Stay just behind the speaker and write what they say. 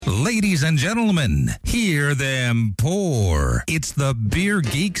Ladies and gentlemen, hear them pour. It's the Beer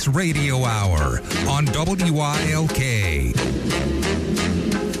Geeks Radio Hour on WILK.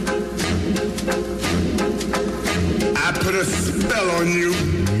 I put a spell on you.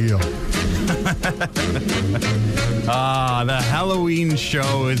 The Halloween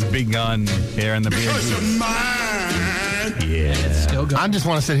show has begun here in the Beer Because Geeks. you're mine. Yeah. Still going. I just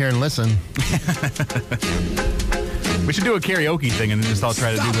want to sit here and listen. We should do a karaoke thing and then just all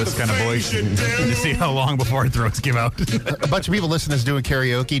try to do this kind of voice and to see how long before our throats give out. A bunch of people listening to us doing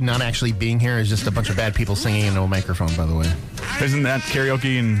karaoke, not actually being here, is just a bunch of bad people singing into a microphone, by the way. Isn't that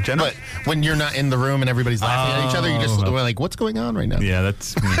karaoke in general? But when you're not in the room and everybody's laughing at each other, you just we're like, what's going on right now? Yeah,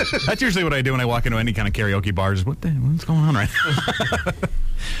 that's usually what I do when I walk into any kind of karaoke bar. Is what's going on right now?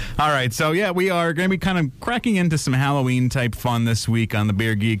 All right, so yeah, we are going to be kind of cracking into some Halloween type fun this week on the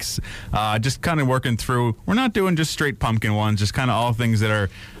Beer Geeks. Just kind of working through. We're not doing just straight pumpkin ones, just kind of all things that are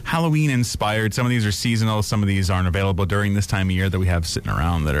Halloween inspired. Some of these are seasonal. Some of these aren't available during this time of year that we have sitting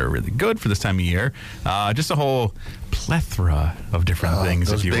around that are really good for this time of year. Just a whole plethora of different things,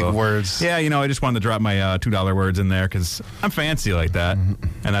 those if you big will. words. Yeah, I just wanted to drop my $2 words in there because I'm fancy like that, and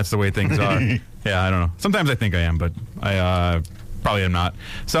that's the way things are. Yeah, I don't know. Sometimes I think I am, but I probably am not.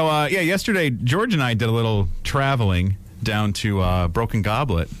 So, yesterday, George and I did a little traveling down to Broken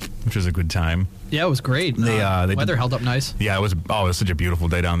Goblet, which was a good time. Yeah, it was great. They weather held up nice. Yeah, it was such a beautiful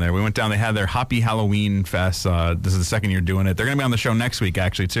day down there. We went down, they had their Hoppy Halloween Fest. This is the second year doing it. They're going to be on the show next week,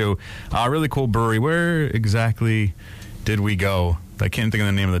 actually, too. Really cool brewery. Where exactly did we go? I can't think of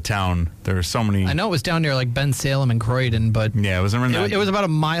the name of the town. There are so many. I know it was down near like Ben Salem and Croydon, but yeah, it was around that. It was about a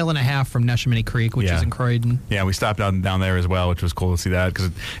mile and a half from Neshaminy Creek, which is in Croydon. Yeah, we stopped down there as well, which was cool to see that because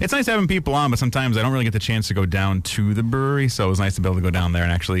it's nice having people on, but sometimes I don't really get the chance to go down to the brewery, so it was nice to be able to go down there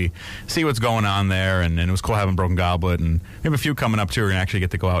and actually see what's going on there, and it was cool having Broken Goblet, and we have a few coming up too. We're going to actually get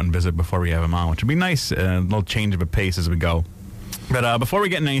to go out and visit before we have them on, which would be nice, a little change of a pace as we go. But before we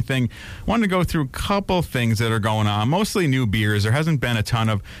get into anything, I wanted to go through a couple things that are going on. Mostly new beers. There hasn't been a ton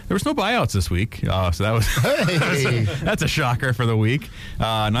of. There was no buyouts this week, so that was that's a shocker for the week.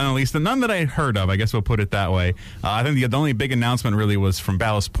 None that I heard of. I guess we'll put it that way. I think the only big announcement really was from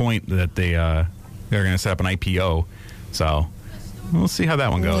Ballast Point that they're going to set up an IPO. So we'll see how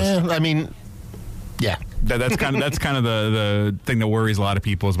that one goes. Yeah, I mean, yeah. That's kind of the thing that worries a lot of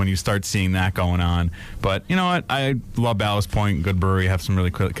people is when you start seeing that going on. But you know what? I love Ballast Point, good brewery, have some really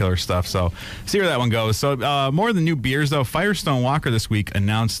killer stuff. So see where that one goes. So more than new beers though, Firestone Walker this week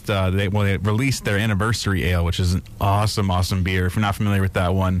announced they released their anniversary ale, which is an awesome beer. If you're not familiar with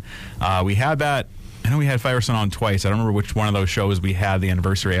that one, we had that. I know we had Firestone on twice. I don't remember which one of those shows we had the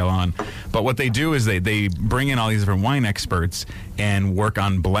anniversary ale on. But what they do is they bring in all these different wine experts and work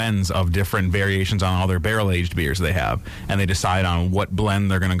on blends of different variations on all their barrel-aged beers they have. And they decide on what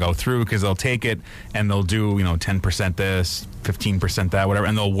blend they're going to go through because they'll take it and they'll do, 10% this, 15% that, whatever.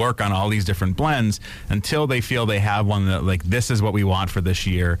 And they'll work on all these different blends until they feel they have one that, like, this is what we want for this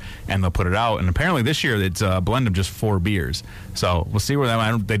year. And they'll put it out. And apparently this year it's a blend of just 4 beers. So we'll see where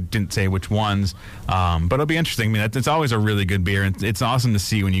they didn't say which ones. But it'll be interesting. I mean, it's always a really good beer. And it's awesome to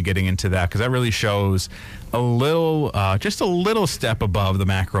see when you're getting into that because that really shows just a little step above the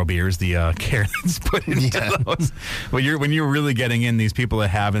macro beers, the care that's put into those. When you're really getting in these people that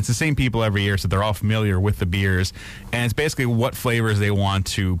have, and it's the same people every year, so they're all familiar with the beers, and it's basically what flavors they want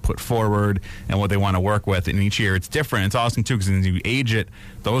to put forward and what they want to work with. And each year it's different. It's awesome too because as you age it,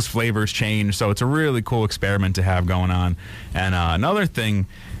 those flavors change. So it's a really cool experiment to have going on. And another thing.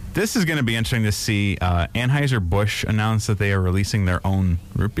 This is going to be interesting to see. Anheuser-Busch announced that they are releasing their own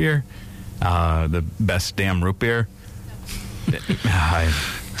root beer, the best damn root beer.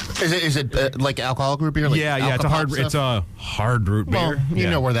 Is it like alcoholic root beer? Like it's a hard root beer. Well, you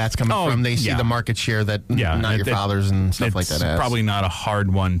know where that's coming from. They see the market share that not your father's and stuff like that. It's probably not a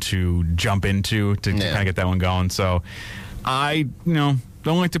hard one to jump into to kind of get that one going. So I don't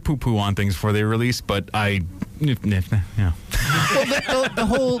like to poo-poo on things before they release, but yeah.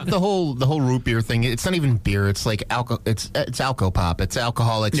 Well, the whole root beer thing. It's not even beer. It's like It's alco-pop. It's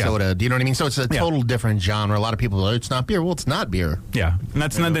alcoholic soda. Do you know what I mean? So it's a total different genre. A lot of people are, it's not beer. Well, it's not beer. Yeah, and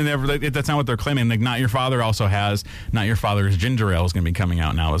that's not what they're claiming. Like, Not Your Father also has Not Your Father's ginger ale is going to be coming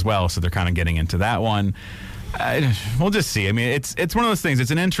out now as well. So they're kind of getting into that one. We'll just see. I mean, it's one of those things.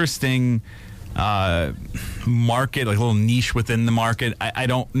 It's an interesting market, like a little niche within the market. I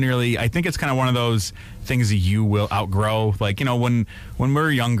think it's kind of one of those things that you will outgrow. Like, you know, when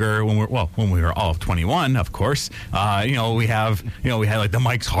we're younger, when we were all 21, of course, we had like the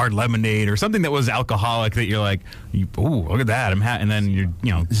Mike's Hard Lemonade or something that was alcoholic that you're like, ooh, look at that. And then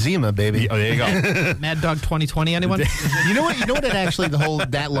Zima, baby. Oh, there you go. Mad Dog 2020, anyone? You know what it actually,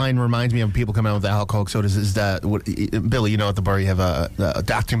 that line reminds me of people coming out with the alcoholic sodas is that, Billy, you know, at the bar you have a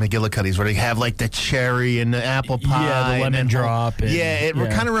Dr. McGillicuddy's where they have like the cherry and the apple pie. Yeah, the lemon drop. It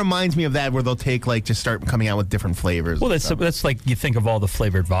kind of reminds me of that where they'll take like just start coming out with different flavors. Well, that's like you think of all the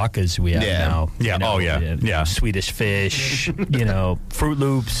flavored vodkas we have now. Yeah. You know, Oh, yeah. Swedish Fish, Fruit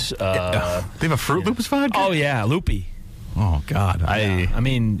Loops. They have a Fruit Loops vodka? Oh, yeah, Loopy. Oh, God. I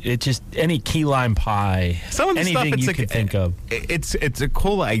mean, it's just any key lime pie, some of the anything stuff you could think of. It's a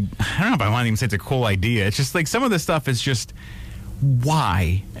cool, I don't know if I want to even say it's a cool idea. It's just like some of the stuff is just,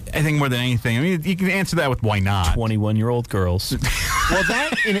 why? I think more than anything. I mean, you can answer that with why not. 21-year-old girls. Well,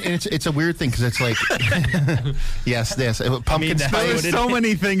 that and it's a weird thing because it's like, yes, pumpkin that's spice. There's so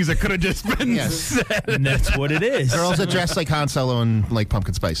many things that could have just been said. And that's what it is. Girls that dress like Han Solo and like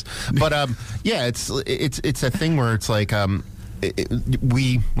pumpkin spice. But it's a thing where it's like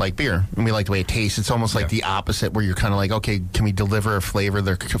we like beer and we like the way it tastes. It's almost like the opposite, where you're kind of like, okay, can we deliver a flavor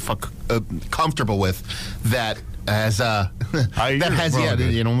they're comfortable with that has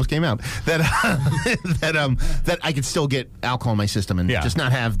it almost came out that I could still get alcohol in my system and just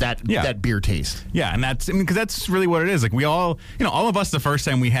not have that beer taste. Yeah, and because that's really what it is. Like we all, all of us, the first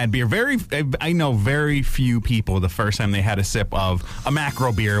time we had beer, I know very few people the first time they had a sip of a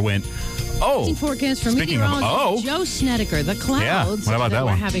macro beer went, oh. Forecast for Speaking of, meteorologist Joe Snedeker, the clouds what about that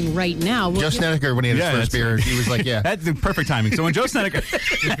we're one? having right now. Joe Snedeker, when he had his first beer, he was like, that's the perfect timing. So when Joe Snedeker,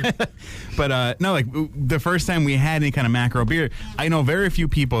 but the first time we had any kind of macro beer, I know very few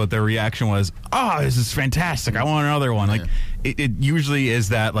people that their reaction was, oh, this is fantastic, I want another one. Like it usually is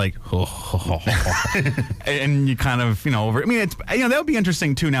that like, and you kind of, over. I mean, it's, that would be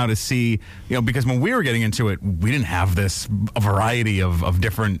interesting too now to see, because when we were getting into it, we didn't have this variety of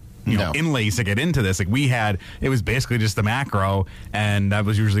different inlays to get into this. Like it was basically just the macro, and that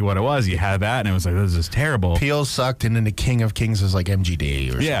was usually what it was. You had that, and it was like, this is terrible. Peel sucked, and then the king of kings was like MGD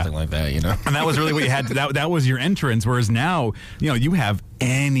or something like that, And that was really what you had. That was your entrance. Whereas now, you have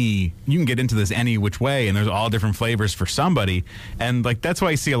you can get into this any which way, and there's all different flavors for somebody. And like that's why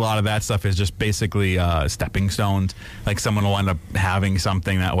I see a lot of that stuff is just basically stepping stones. Like someone will end up having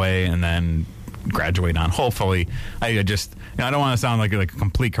something that way, and then graduate on. Hopefully, I just I don't want to sound like a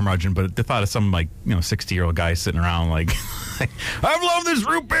complete curmudgeon, but the thought of some 60-year-old guy sitting around like I've loved this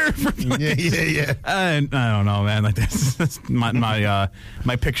root beer for yeah. I don't know, man. Like that's my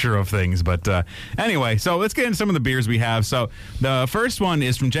picture of things. But anyway, so let's get into some of the beers we have. So the first one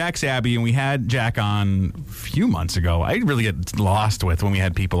is from Jack's Abbey, and we had Jack on a few months ago. I really get lost with when we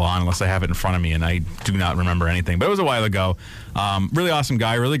had people on unless I have it in front of me, and I do not remember anything. But it was a while ago. Really awesome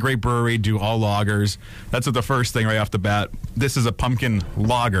guy, really great brewery, do all lagers. That's the first thing right off the bat. This is a pumpkin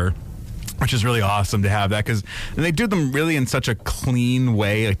lager, which is really awesome to have that, because they do them really in such a clean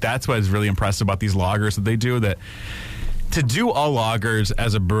way. Like that's what is really impressive about these lagers that they do. That to do all lagers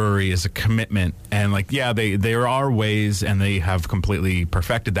as a brewery is a commitment, and there are ways, and they have completely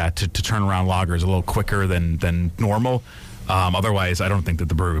perfected that to turn around lagers a little quicker than normal. Otherwise, I don't think that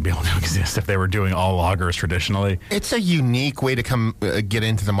the brewery would be able to exist if they were doing all lagers traditionally. It's a unique way to come get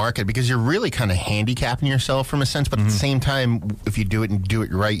into the market, because you're really kind of handicapping yourself from a sense, but at the same time, if you do it and do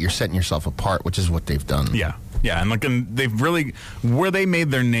it right, you're setting yourself apart, which is what they've done. Yeah. Yeah, and they've really, where they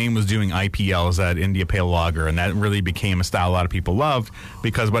made their name was doing IPLs, that India Pale Lager, and that really became a style a lot of people loved,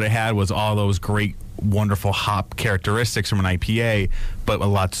 because what it had was all those great, wonderful hop characteristics from an IPA, but a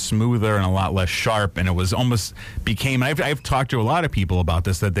lot smoother and a lot less sharp, and it was almost became, I've talked to a lot of people about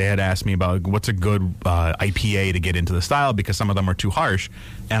this, that they had asked me about what's a good IPA to get into the style, because some of them are too harsh,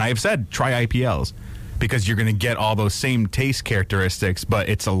 and I've said, try IPLs. Because you're going to get all those same taste characteristics, but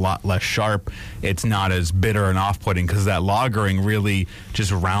it's a lot less sharp. It's not as bitter and off-putting, because that lagering really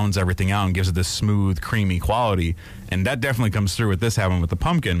just rounds everything out and gives it this smooth, creamy quality. And that definitely comes through with this having with the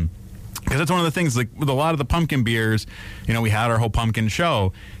pumpkin. Because that's one of the things, like with a lot of the pumpkin beers, we had our whole pumpkin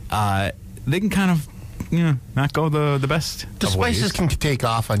show, they can kind of, not go the best. The spices can take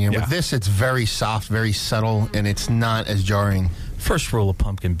off on you. Yeah. With this, it's very soft, very subtle, and it's not as jarring. First rule of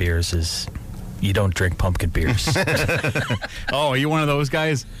pumpkin beers is you don't drink pumpkin beers. Oh, are you one of those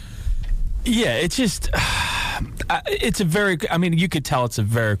guys? Yeah, it's just, you could tell it's a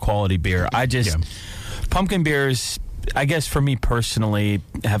very quality beer. Pumpkin beers, I guess for me personally,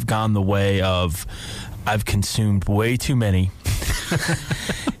 have gone the way of I've consumed way too many.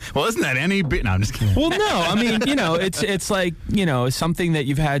 Well, isn't that any beer? No, I'm just kidding. Well, no, I mean, it's like, something that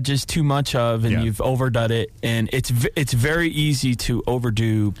you've had just too much of and you've overdone it, and it's very easy to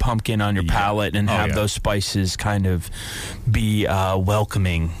overdo pumpkin on your palate and have those spices kind of be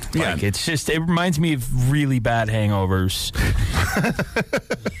welcoming. Yeah. Like, it reminds me of really bad hangovers.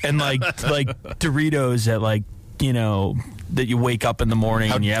 And like Doritos that you wake up in the morning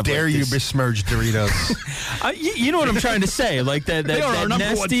How and you have dare like you this, besmirch Doritos? you know what I'm trying to say, like that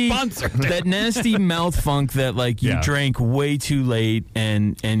nasty mouth funk that you drank way too late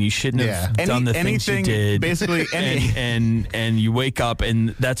and you shouldn't have done the things you did. Basically, and you wake up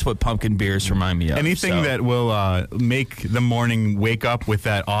and that's what pumpkin beers remind me of. Anything that will make the morning wake up with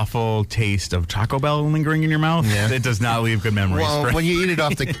that awful taste of Taco Bell lingering in your mouth, it does not leave good memories. Well, when you eat it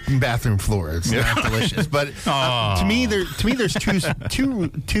off the bathroom floor, it's not delicious. But to me, there's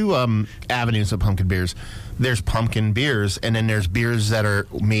two avenues of pumpkin beers. There's pumpkin beers, and then there's beers that are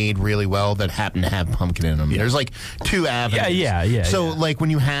made really well that happen to have pumpkin in them. There's like two avenues. Yeah. So like when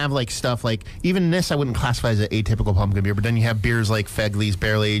you have like stuff like, even this I wouldn't classify as an atypical pumpkin beer, but then you have beers like Fegley's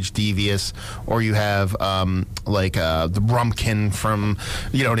Barrel Aged Devious, or you have the Rumpkin from,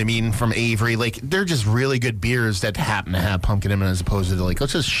 from Avery. Like, they're just really good beers that happen to have pumpkin in them, as opposed to like,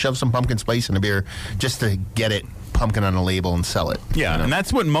 let's just shove some pumpkin spice in a beer just to get it pumpkin on a label and sell it. Yeah, and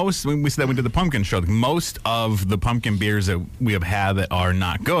that's what when we said that we did the pumpkin show, most of the pumpkin beers that we have had that are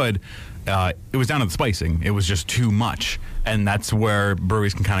not good, it was down to the spicing. It was just too much. And that's where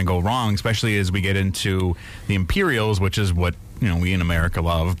breweries can kind of go wrong, especially as we get into the Imperials, which is what we in America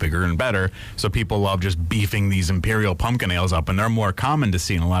love, bigger and better. So people love just beefing these Imperial pumpkin ales up, and they're more common to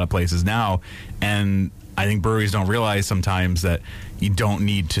see in a lot of places now. And I think breweries don't realize sometimes that you don't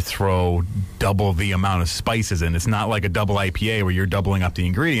need to throw double the amount of spices in. It's not like a double IPA where you're doubling up the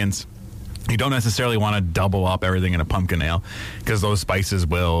ingredients. You don't necessarily want to double up everything in a pumpkin ale, because those spices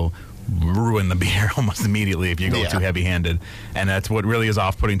will ruin the beer almost immediately if you go too heavy-handed. And that's what really is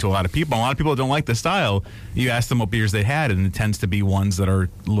off-putting to a lot of people. A lot of people don't like the style. You ask them what beers they had, and it tends to be ones that are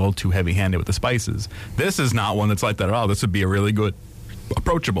a little too heavy-handed with the spices. This is not one that's like that at all. This would be a really good,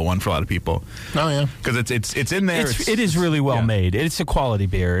 approachable one for a lot of people. Oh yeah, because it's in there. It is really well made. It's a quality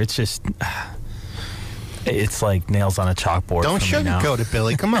beer. It's just it's like nails on a chalkboard. Don't sugarcoat it,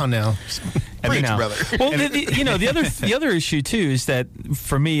 Billy. Come on now. Preach, brother. Well, the other issue too is that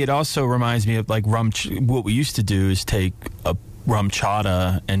for me it also reminds me of like rum. What we used to do is take a rum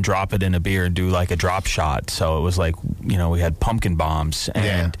chata and drop it in a beer and do like a drop shot. So it was like we had pumpkin bombs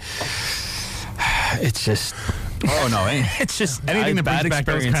and it's just. Oh no! It's just anything that brings back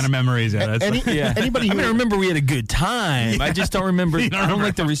those kind of memories. Yeah, anybody. I remember we had a good time. I just don't remember. I don't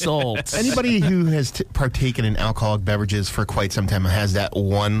like the results. Anybody who has partaken in alcoholic beverages for quite some time has that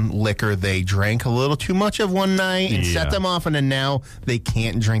one liquor they drank a little too much of one night and set them off, and then now they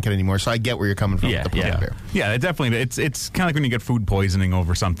can't drink it anymore. So I get where you're coming from. With the beer. Yeah, it definitely. It's kind of like when you get food poisoning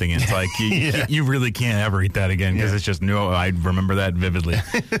over something. It's like you really can't ever eat that again, because it's just I remember that vividly.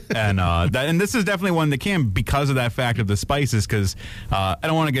 And this is definitely one that can, because of that fact of the spices, because I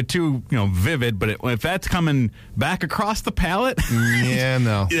don't want to get too vivid, but if that's coming back across the palate,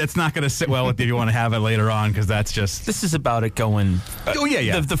 it's not going to sit well with you if you want to have it later on, because that's just this is about it going.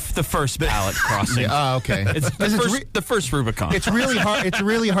 The first palate crossing. Oh, okay. It's the first Rubicon. It's really hard. It's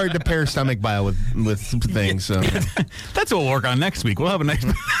really hard to pair stomach bile with things. So that's what we'll work on next week. We'll have a next.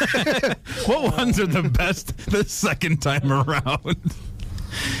 What ones are the best the second time around?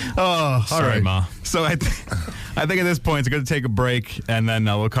 Oh, sorry, all right, Ma. So I think at this point it's going to take a break, and then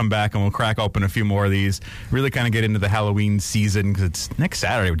we'll come back and we'll crack open a few more of these. Really kind of get into the Halloween season, because it's next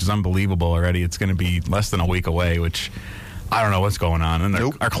Saturday, which is unbelievable already. It's going to be less than a week away, which I don't know what's going on. And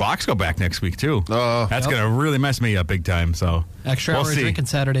our clocks go back next week too. That's going to really mess me up big time. So extra hour of drinking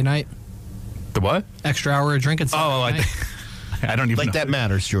Saturday night. The what? Extra hour of drinking Saturday night. I don't even know. that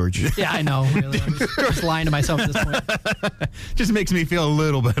matters, George. Yeah, I know. Really. I'm just lying to myself at this point. Just makes me feel a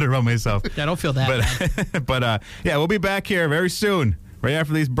little better about myself. I don't feel that bad. But we'll be back here very soon, right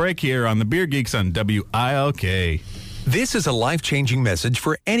after this break here on the Beer Geeks on WILK. This is a life-changing message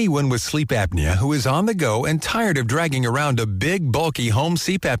for anyone with sleep apnea who is on the go and tired of dragging around a big, bulky home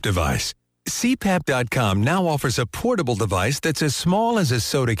CPAP device. CPAP.com now offers a portable device that's as small as a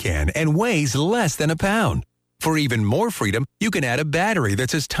soda can and weighs less than a pound. For even more freedom, you can add a battery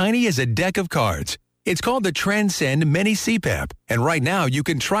that's as tiny as a deck of cards. It's called the Transcend Mini CPAP, and right now you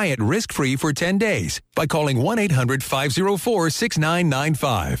can try it risk-free for 10 days by calling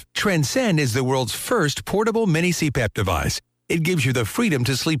 1-800-504-6995. Transcend is the world's first portable mini CPAP device. It gives you the freedom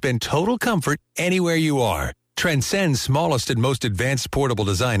to sleep in total comfort anywhere you are. transcends smallest and most advanced portable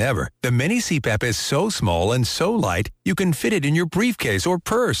design ever. The Mini CPAP is so small and so light, you can fit it in your briefcase or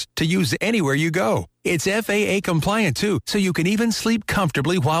purse to use anywhere you go. It's FAA compliant too, so you can even sleep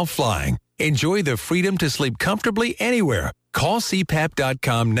comfortably while flying. Enjoy the freedom to sleep comfortably anywhere. Call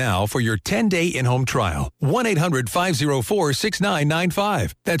CPAP.com now for your 10-day in-home trial.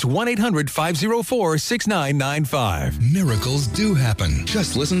 1-800-504-6995. That's 1-800-504-6995. Miracles do happen.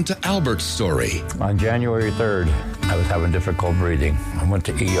 Just listen to Albert's story. On January 3rd, I was having difficult breathing. I went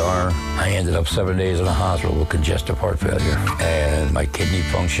to ER. I ended up 7 days in the hospital with congestive heart failure. And my kidney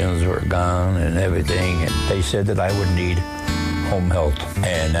functions were gone and everything. And they said that I would need home health.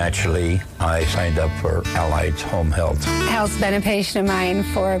 And naturally, I signed up for Allied's Home Health. Al's been a patient of mine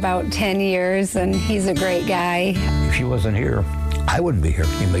for about 10 years, and he's a great guy. If he wasn't here, I wouldn't be here.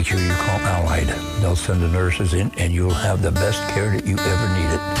 You make sure you call Allied. They'll send the nurses in, and you'll have the best care that you ever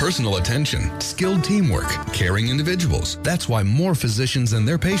needed. Personal attention, skilled teamwork, caring individuals. That's why more physicians and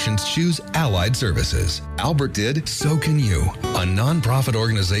their patients choose Allied Services. Albert did, so can you. A nonprofit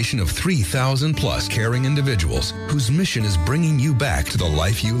organization of 3,000 plus caring individuals whose mission is bringing you back to the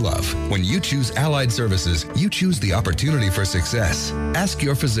life you love. When you choose Allied Services, you choose the opportunity for success. Ask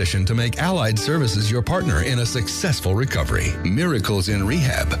your physician to make Allied Services your partner in a successful recovery. Miracles in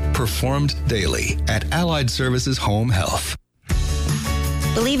Rehab, performed daily at Allied Services Home Health.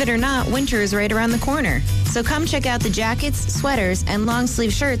 Believe it or not, winter is right around the corner. So come check out the jackets, sweaters, and long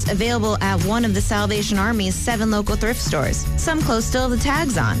sleeve shirts available at one of the Salvation Army's 7 local thrift stores. Some clothes still have the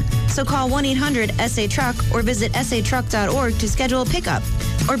tags on. So call 1-800-SA-TRUCK or visit satruck.org to schedule a pickup.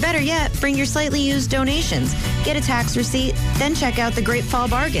 Or better yet, bring your slightly used donations. Get a tax receipt, then check out the great fall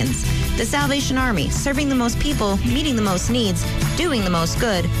bargains. The Salvation Army, serving the most people, meeting the most needs, doing the most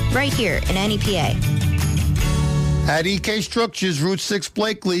good, right here in NEPA. At EK Structures, Route 6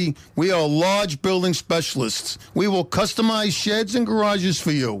 Blakely, we are large building specialists. We will customize sheds and garages for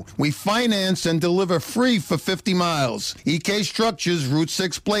you. We finance and deliver free for 50 miles. EK Structures, Route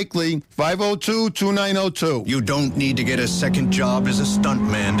 6 Blakely, 502-2902. You don't need to get a second job as a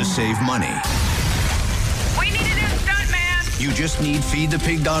stuntman to save money. We need a new stuntman! You just need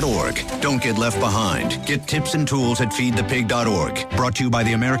feedthepig.org. Don't get left behind. Get tips and tools at feedthepig.org. Brought to you by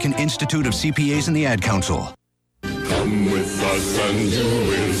the American Institute of CPAs and the Ad Council. Come with us and you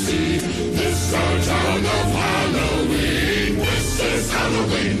will see this our town of Halloween. This is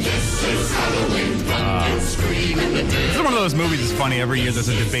Halloween. This is Halloween. Pumpkins scream in the This is one of those movies that's funny. Every year there's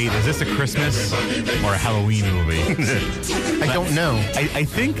a debate. Is this a Christmas or a Halloween movie? I don't know. I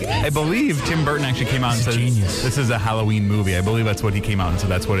believe Tim Burton actually came out and said this is a Halloween movie. I believe that's what he came out and said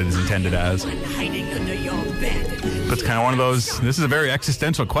that's what it is intended as. Hiding under your bed. But it's kind of one of those, this is a very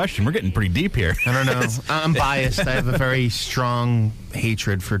existential question. We're getting pretty deep here. I don't know. I'm biased. I have a very strong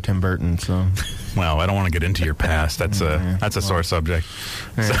hatred for Tim Burton, so. Well, I don't want to get into your past. That's a sore subject.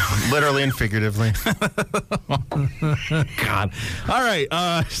 So. Literally and figuratively. God. All right.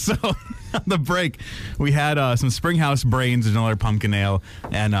 So on the break, we had some Springhouse Brains and another pumpkin ale.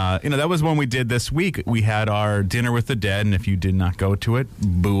 And, that was one we did this week. We had our Dinner with the Dead. And if you did not go to it,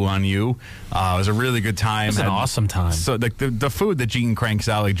 boo on you. It was a really good time. It was an awesome time. So the food that Gene cranks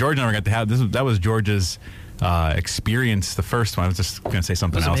out, like George never got to have, that was George's experience, the first one. I was just going to say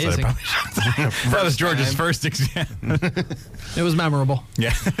something else. That, I probably that was George's first exam. It was memorable.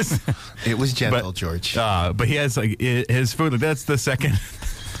 Yeah. It was gentle, George. But he has like his food. That's the second.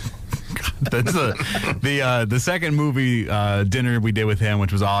 That's the second movie dinner we did with him,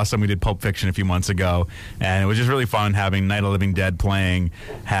 which was awesome. We did Pulp Fiction a few months ago, and it was just really fun having Night of the Living Dead playing.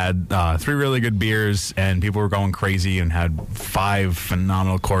 Had 3 really good beers, and people were going crazy, and had 5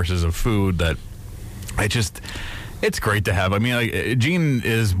 phenomenal courses of food that it's great to have. I mean, like, Gene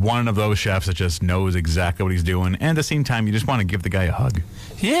is one of those chefs that just knows exactly what he's doing, and at the same time, you just want to give the guy a hug.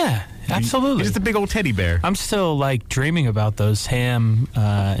 Yeah, absolutely. He's just a big old teddy bear. I'm still like dreaming about those ham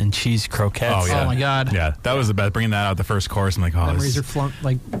and cheese croquettes. Oh, yeah. Oh my God. Yeah, that was the best. Bringing that out the first course, I'm like, oh, memories are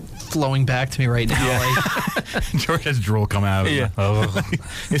flowing back to me right now. Yeah. Like, George has drool come out. Yeah.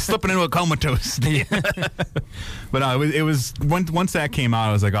 He's slipping into a comatose. But no, it was once that came out,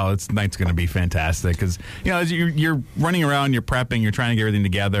 I was like, oh, this night's going to be fantastic because as you're running around, you're prepping, you're trying to get everything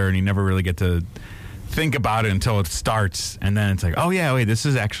together, and you never really get to think about it until it starts, and then it's like, oh yeah, wait, this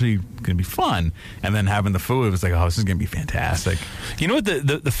is actually going to be fun. And then having the food, it was like, oh, this is going to be fantastic. You know what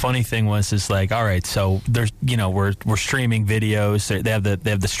the funny thing was is like, all right, so there's we're streaming videos. They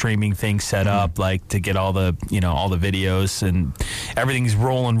have the streaming thing set up like to get all the all the videos, and everything's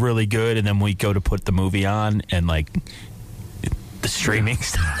rolling really good. And then we go to put the movie on, and like the streaming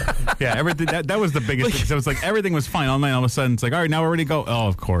stuff. Yeah, everything that was the biggest thing. So it's like everything was fine all night. All of a sudden, it's like, all right, now we're ready to go. Oh,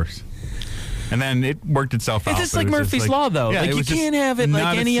 of course. And then it worked itself out. It's just but like it was Murphy's Law, though. Yeah, Like, it you was just can't have it like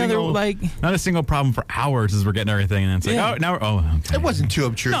not a any other, single- like- Not a single problem for hours as we're getting everything. And it's like, Yeah. oh, now, okay. It wasn't too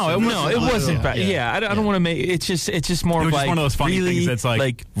obtrusive. No, it wasn't bad. Yeah, I don't want to make it's just more It of was just like one of those funny really, things that's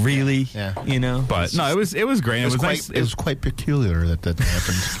like really, Yeah. you know. But no, it was great. It was nice. It was quite peculiar that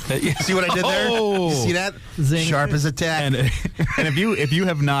happened. See what I did there? Oh. You see that? Zing. Sharp as a tack. And if you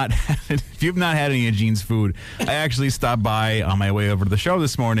have not had any of Gene's food, I actually stopped by on my way over to the show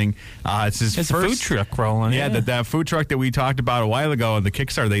this morning. It's his It's first a food truck rolling. Yeah, that food truck that we talked about a while ago on the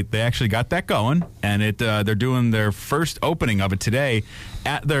Kickstarter, they actually got that going, and they're doing their first opening of it today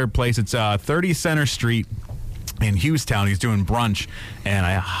at their place. It's 30 Center Street in Hughestown. He's doing brunch, and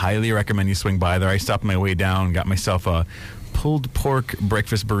I highly recommend you swing by there. I stopped on my way down, got myself a pulled pork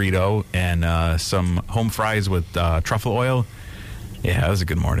breakfast burrito and some home fries with truffle oil. Yeah, that was a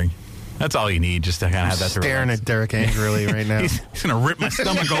good morning. That's all you need, just to kind of have that. Staring at Derek angrily right now. He's going to rip my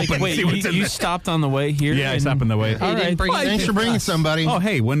stomach open. Wait, and see what's in you there. stopped on the way here? Yeah, I stopped on the way. All right. Thanks for bringing somebody. Oh,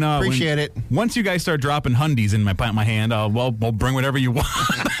 hey, Appreciate it. Once you guys start dropping hundies in my hand, we'll bring whatever you want.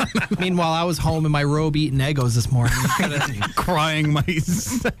 Meanwhile, I was home in my robe eating Eggos this morning. Crying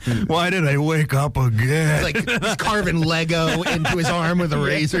why did I wake up again? It's like he's carving Lego into his arm with a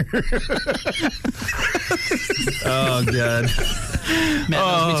razor. Oh, God. Matt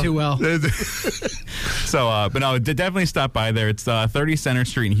knows me too well. So, but no, definitely stop by there. It's 30 Center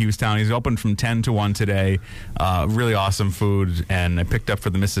Street in Hughestown. He's open from 10 to 1 today. Really awesome food. And I picked up for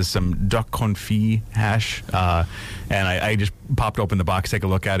the missus some duck confit hash. And I just popped open the box, take a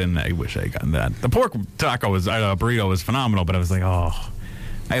look at it, and I wish I had gotten that. The pork burrito was phenomenal, but I was like, oh,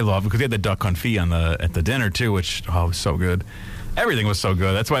 I love it because they had the duck confit at the dinner too, which was so good. Everything was so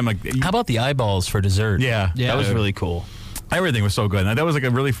good. That's why I'm like, How about the eyeballs for dessert? Yeah. That was really cool. Everything was so good. And that was like a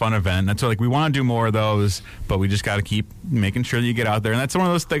really fun event. That's like we want to do more of those, but we just got to keep making sure that you get out there. And that's one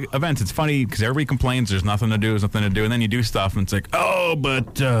of those events. It's funny because everybody complains there's nothing to do, and then you do stuff, and it's like, oh,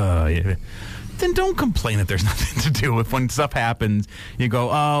 but yeah. Then don't complain that there's nothing to do. If when stuff happens, you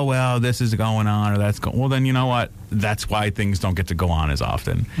go, oh, well, this is going on or that's going. Well, then you know what? That's why things don't get to go on as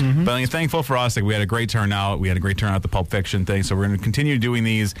often. Mm-hmm. But I'm thankful for us. Like we had a great turnout. We had a great turnout at the Pulp Fiction thing. So we're going to continue doing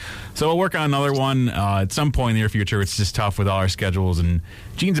these. So we'll work on another one at some point in the near future. It's just tough with all our schedules. And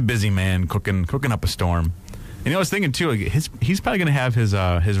Gene's a busy man cooking up a storm. And I was thinking too, like he's probably going to have his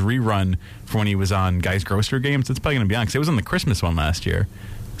rerun for when he was on Guys Grocery Games. It's probably going to be on because it was on the Christmas one last year.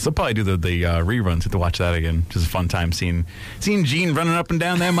 So I'll probably do the reruns. Have to watch that again. Just a fun time seeing Gene running up and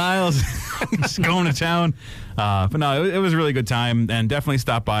down that miles, just going to town. But no, it was a really good time, and definitely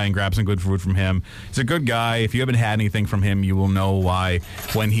stop by and grab some good food from him. He's a good guy. If you haven't had anything from him, you will know why.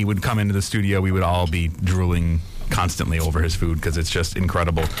 When he would come into the studio, we would all be drooling constantly over his food because it's just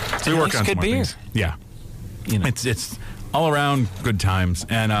incredible. So we work on some good more beer. things. Yeah, You know. it's all around good times.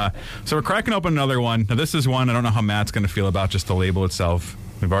 And so we're cracking open another one. Now this is one I don't know how Matt's going to feel about just the label itself.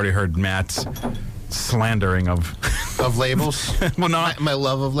 We've already heard Matt's slandering of labels. Well, no, my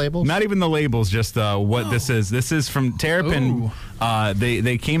love of labels. Not even the labels. Just what this is. This is from Terrapin.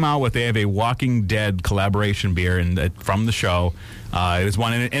 They came out with. They have a Walking Dead collaboration beer from the show. It was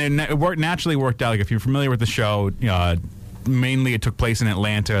one, and it naturally worked out. Like if you're familiar with the show. Mainly it took place in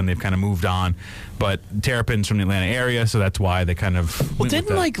Atlanta, and they've kind of moved on. But Terrapin's from the Atlanta area, so that's why they kind of Well,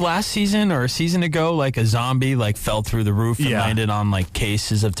 didn't like last season or a season ago, like a zombie like fell through the roof and landed on like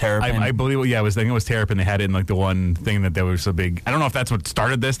cases of Terrapin? I believe, I think it was Terrapin. They had it in like the one thing that there was so big. I don't know if that's what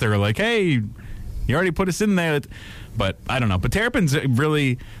started this. They were like, hey, you already put us in there. But I don't know. But Terrapin's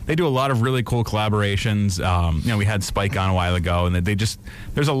really, they do a lot of really cool collaborations. We had Spike on a while ago, and there's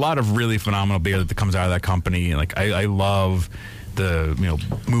a lot of really phenomenal beer that comes out of that company. Like I love the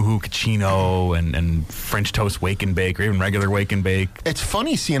Moohoo Cappuccino and French Toast Wake and Bake, or even regular Wake and Bake. It's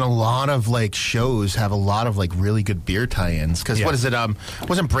funny seeing a lot of like shows have a lot of like really good beer tie-ins. Because what is it?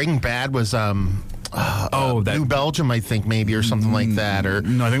 Wasn't Breaking Bad was New Belgium, I think, maybe, or something like that. Or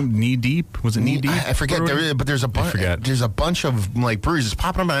no, I think Knee Deep. Was it Knee Deep? I forget. But there's a bunch. There's a bunch of like breweries that's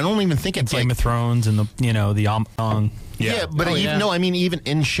popping up, and I don't even think it's Game of Thrones and the Among. Yeah, but even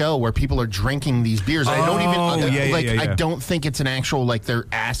in show where people are drinking these beers, I don't even I don't think it's an actual like they're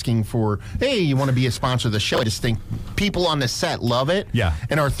asking for. Hey, you want to be a sponsor of the show? I just think people on the set love it,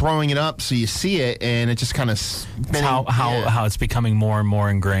 and are throwing it up, so you see it, and it just kind of how it's becoming more and more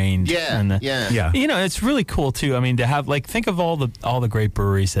ingrained. Yeah. It's really cool too. I mean, to have like think of all the great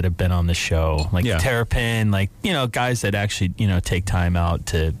breweries that have been on the show, like Terrapin, like guys that actually take time out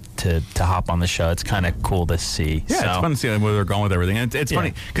to hop on the show. It's kind of cool to see. Yeah, it's fun to see where they're going with everything. And it's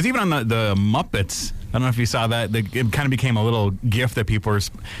funny because even on the Muppets I don't know if you saw that. It kind of became a little gift that people were...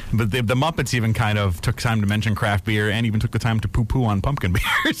 But the Muppets even kind of took time to mention craft beer and even took the time to poo-poo on pumpkin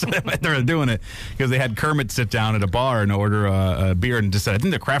beer. So they were doing it because they had Kermit sit down at a bar and order a beer and just said, I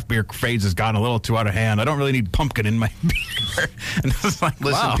think the craft beer phase has gotten a little too out of hand. I don't really need pumpkin in my beer. And this is like,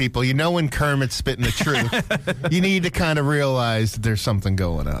 Listen, wow. people, you know when Kermit's spitting the truth, you need to kind of realize that there's something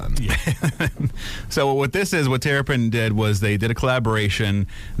going on. Yeah. So what this is, what Terrapin did was they did a collaboration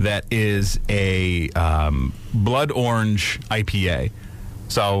that is a blood orange IPA.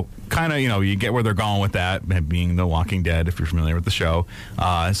 So kind of, you get where they're going with that, being The Walking Dead, if you're familiar with the show.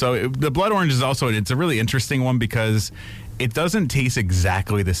 The blood orange is also, it's a really interesting one because it doesn't taste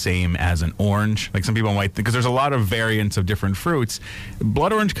exactly the same as an orange. Like some people might think, because there's a lot of variants of different fruits.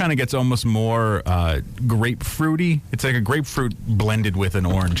 Blood orange kind of gets almost more grapefruity. It's like a grapefruit blended with an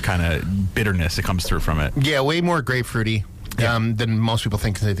orange kind of bitterness that comes through from it. Yeah, way more grapefruity. Than most people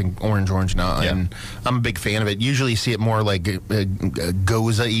think. They think orange now, and I'm a big fan of it. Usually you see it more like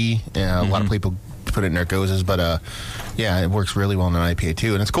Goza-y. A lot of people put it in their Gozas, but it works really well in an IPA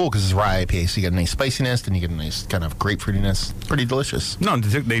too. And it's cool because it's rye IPA, so you get a nice spiciness, and you get a nice kind of grapefruitiness. Pretty delicious. No,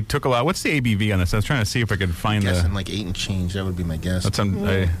 they took a lot. What's the ABV on this? I was trying to see if I could find like 8 and change. That would be my guess. That's I don't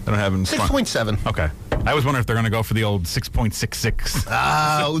have in 6.7. Okay. I was wondering if they're going to go for the old 6.66.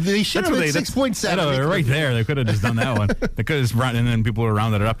 Oh, they should have been 6.7. They're right there. They could have just done that one. They could have just run, and then people would have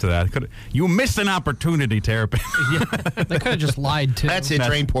rounded it up to that. You missed an opportunity, Terrapin. They could have just lied too. That's it.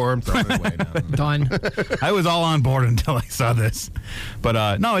 Drain, pour, and throw it away now. Done. I was all on board until I saw this.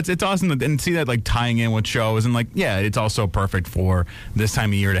 But no, it's awesome and see that like tying in with shows and it's also perfect for this time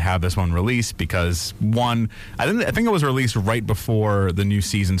of year to have this one released because one, I think it was released right before the new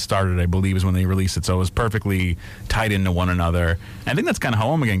season started, I believe is when they released it. So it was perfectly tied into one another. And I think that's kind of how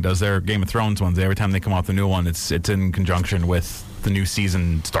Omegang does their Game of Thrones ones. Every time they come off the new one, it's in conjunction with the new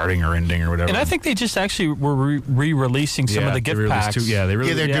season starting or ending or whatever. And I think they just actually were re-releasing some of the gift packs.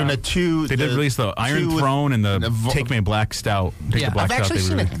 They're doing a two. They did release the Iron Throne and the Take Me a Black Stout. The Black I've actually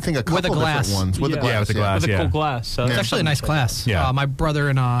seen a couple with a glass. different ones. With a glass. With the glass. With a cool glass. So it's actually a nice glass. Yeah. My brother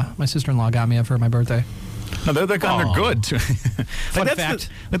and my sister-in-law got me for my birthday. No, they're good. Fun fact.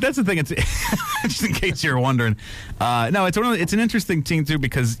 That's the thing. It's just in case you're wondering. No, it's an interesting thing too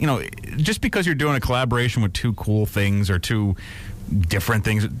because just because you're doing a collaboration with two cool things or two different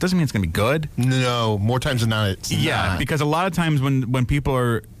things, it doesn't mean it's going to be good. No, more times than not, it's not. Because a lot of times when people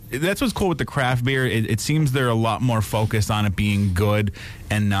are. That's what's cool with the craft beer. It seems they're a lot more focused on it being good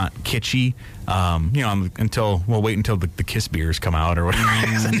and not kitschy. Until we'll wait until the Kiss beers come out or whatever.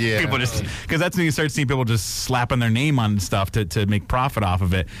 People just because that's when you start seeing people just slapping their name on stuff to make profit off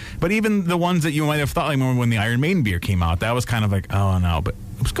of it. But even the ones that you might have thought, like when the Iron Maiden beer came out, that was kind of like, oh no, but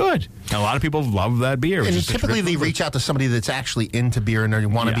it was good. And a lot of people love that beer. And typically they reach out to somebody that's actually into beer and they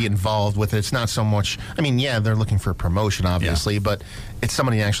want to be involved with it. It's not so much. I mean, they're looking for promotion, obviously, but it's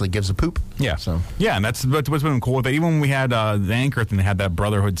somebody that actually gives a poop. Yeah. So and that's what's been cool with it. Even when we had the Anchor thing, they had that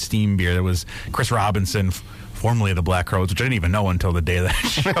Brotherhood Steam beer that was Chris Robinson, formerly of the Black Crowes, which I didn't even know until the day of that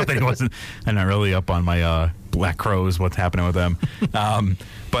show. I'm not really up on my Black Crowes, what's happening with them.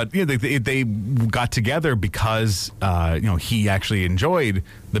 But they got together because he actually enjoyed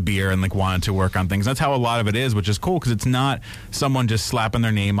the beer and wanted to work on things. That's how a lot of it is, which is cool because it's not someone just slapping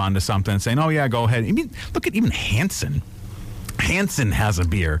their name onto something and saying, "Oh yeah, go ahead." I mean, look at even Hanson. Hanson has a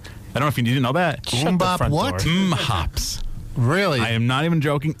beer. I don't know if you didn't know that. What? Hops. Really? I am not even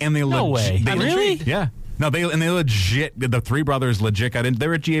joking. And they way. Really? Yeah. No, they legit. The three brothers legit got in. They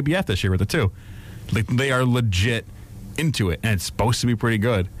were at GABF this year with the two. They are legit into it, and it's supposed to be pretty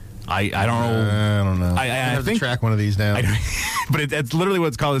good. I don't know. I don't know. I have think to track one of these down. But it's literally what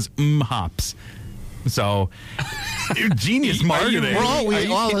it's called is hops. So genius marketing. We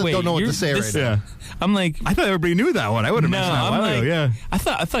all don't know what to say right now. I'm like, I thought everybody knew that one. I would have mentioned that a while ago. Yeah, I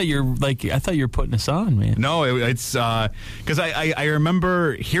thought you were putting us on, man. No, it's because I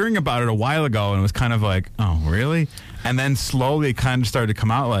remember hearing about it a while ago, and it was kind of like, oh, really? And then slowly it kind of started to come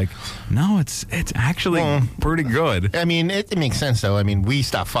out like, no, it's actually pretty good. I mean, it makes sense though. I mean, we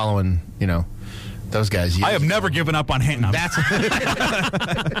stopped following, those guys. I have never given up on Hanson. That's.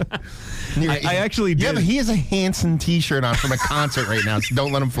 I actually did. Yeah, but he has a Hanson T-shirt on from a concert right now, so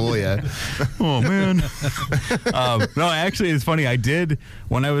don't let him fool you. Oh man. No, actually, it's funny. I did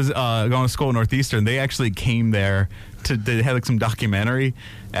when I was going to school at Northeastern. They actually came there they had some documentary,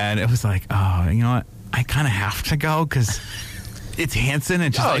 and it was like, oh, you know what? I kind of have to go because it's Hanson,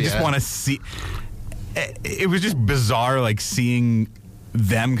 and I just want to see. It was just bizarre, seeing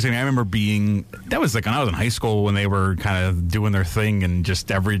them, because I remember that was when I was in high school when they were kind of doing their thing, and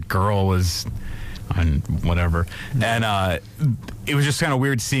just every girl was and whatever. And it was just kind of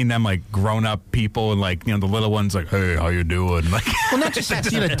weird seeing them like grown up people and like, you know, the little ones like, hey, how you doing? Like, well, not just that,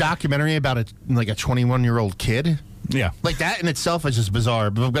 seeing a documentary about a 21-year-old kid. Yeah. Like that in itself is just bizarre.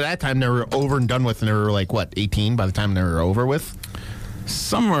 But by that time they were over and done with, and they were like, what, 18 by the time they were over with?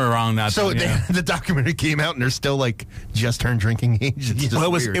 Somewhere around that. So time, the documentary came out, and they're still like just turned drinking age. It's just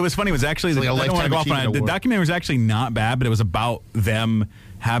well, weird. it was funny. It was actually Like I don't want to go off on it. The documentary was actually not bad, but it was about them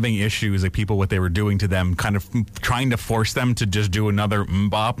having issues, like people, what they were doing to them, kind of trying to force them to just do another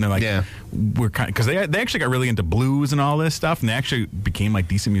bop. And they're like, we're kind of, because they actually got really into blues and all this stuff, and they actually became like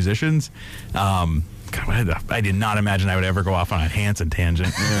decent musicians. God, I did not imagine I would ever go off on a Hanson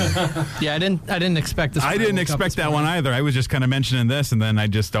tangent. Yeah, I didn't expect this. I didn't expect that one either. I was just kind of mentioning this, and then I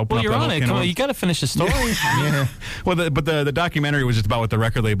just opened up. Well, you're on it. Come on, you got to finish the story. Yeah. Well, but the documentary was just about what the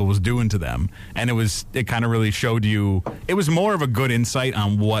record label was doing to them, and it kind of really showed you. It was more of a good insight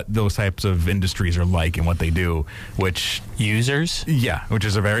on what those types of industries are like and what they do. Which users, yeah, which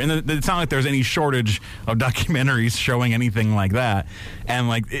is a very. And it's not like there's any shortage of documentaries showing anything like that. And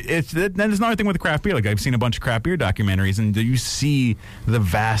like it's another thing with craft beer. Like I've seen a bunch of craft beer documentaries, and you see the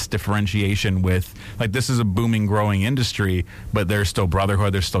vast differentiation with like this is a booming, growing industry, but there's still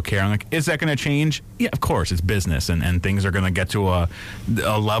brotherhood, there's still caring. Like, is that going to change? Yeah, of course, it's business, and things are going to get to a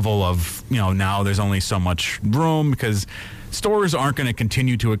level of, you know, now there's only so much room because stores aren't going to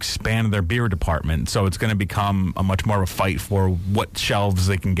continue to expand their beer department, so it's going to become a much more of a fight for what shelves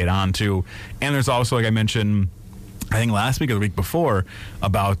they can get onto. And there's also, like I mentioned, I think last week or the week before,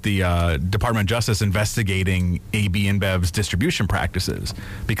 about the Department of Justice investigating AB InBev's distribution practices,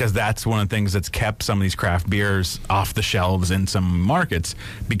 because that's one of the things that's kept some of these craft beers off the shelves in some markets,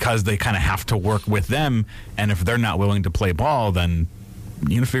 because they kind of have to work with them, and if they're not willing to play ball, then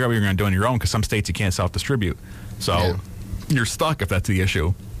you got to figure out what you're going to do on your own, because some states you can't self-distribute. So you're stuck if that's the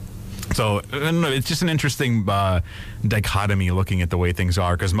issue. So I don't know, it's just an interesting dichotomy looking at the way things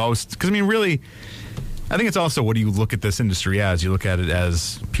are, because I mean, really, I think it's also, what do you look at this industry as? You look at it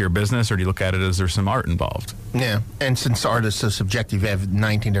as pure business, or do you look at it as there's some art involved? Yeah, and since art is so subjective, you have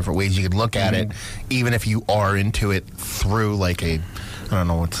 19 different ways you could look at it, even if you are into it through like I don't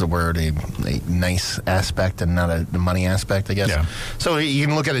know what's the word, a nice aspect and not the money aspect, I guess. Yeah. So you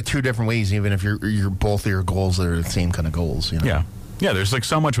can look at it two different ways, even if you're both of your goals are the same kind of goals. You know? Yeah. Yeah, there's like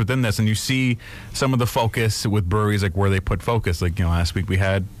so much within this, and you see some of the focus with breweries, like where they put focus. Like, you know, last week we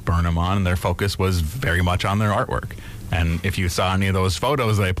had Burnham on, and their focus was very much on their artwork. And if you saw any of those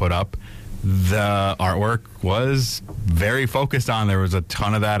photos they put up, the artwork was very focused on. There was a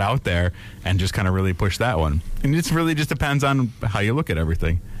ton of that out there, and just kind of really pushed that one. And it really just depends on how you look at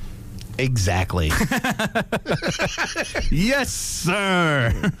everything. Exactly. Yes,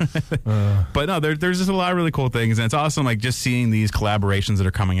 sir. But no, there's just a lot of really cool things, and it's awesome. Like just seeing these collaborations that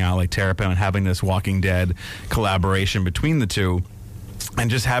are coming out, like Terrapin, and having this Walking Dead collaboration between the two, and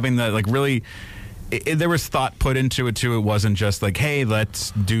just having the like really. There was thought put into it too. It wasn't just like, hey,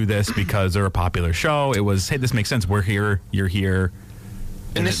 let's do this because they're a popular show. It was, hey, this makes sense. We're here. You're here.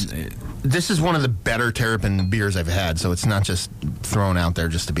 And this is one of the better Terrapin beers I've had, so it's not just thrown out there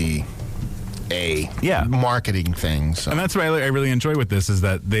just to be a marketing thing. So. And that's what I really enjoy with this, is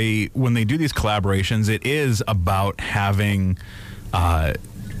that when they do these collaborations, it is about having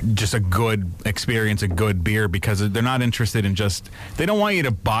just a good experience, a good beer, because they're not interested in they don't want you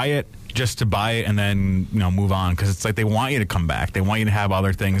to buy it just to buy it and then, you know, move on, because it's like they want you to come back. They want you to have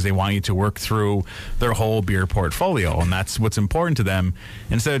other things. They want you to work through their whole beer portfolio, and that's what's important to them,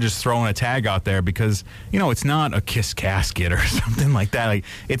 instead of just throwing a tag out there, because, you know, it's not a Kiss casket or something like that. Like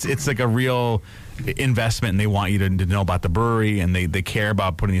it's like a real investment, and they want you to know about the brewery, and they care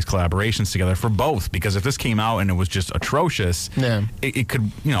about putting these collaborations together for both, because if this came out and it was just atrocious, it could,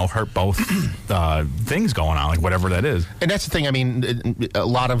 you know, hurt both things going on, like whatever that is. And that's the thing. I mean, a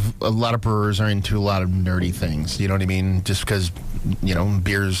lot of brewers are into a lot of nerdy things. You know what I mean? Just because, you know,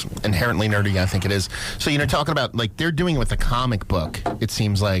 beer's inherently nerdy, I think it is. So, you know, talking about like they're doing it with a comic book, it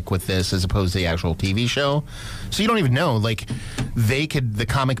seems like, with this, as opposed to the actual TV show. So you don't even know, like, the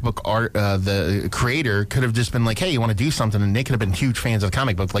comic book art, the creator could have just been like, hey, you want to do something, and they could have been huge fans of the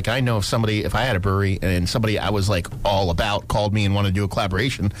comic book. Like, I know if I had a brewery and somebody I was like all about called me and wanted to do a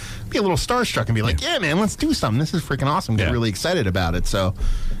collaboration, I'd be a little starstruck and be like, yeah, man, let's do something. This is freaking awesome. Get really excited about it. So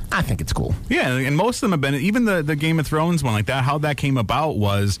I think it's cool. Yeah, and most of them have been, even the Game of Thrones one, like that, how that came about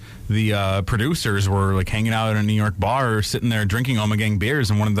was the producers were like hanging out at a New York bar, sitting there drinking Ommegang beers,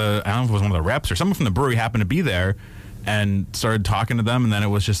 and I don't know if it was one of the reps or someone from the brewery happened to be there and started talking to them, and then it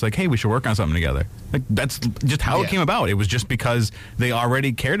was just like, hey, we should work on something together. Like, that's just how it came about. It was just because they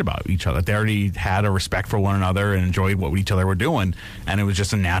already cared about each other. They already had a respect for one another and enjoyed what each other were doing, and it was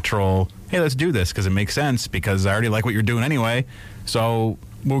just a natural, hey, let's do this because it makes sense because I already like what you're doing anyway. So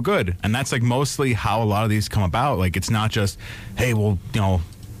we're good. And that's like mostly how a lot of these come about. Like it's not just, hey, we'll,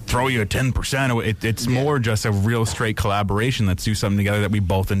 throw you a 10%. It's more just a real straight collaboration. Let's do something together that we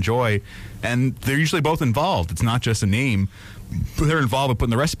both enjoy. And they're usually both involved. It's not just a name. They're involved with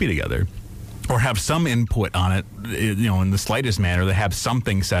putting the recipe together or have some input on it, in the slightest manner. They have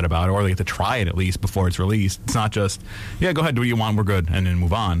something said about it or they get to try it at least before it's released. It's not just, yeah, go ahead, do what you want, we're good, and then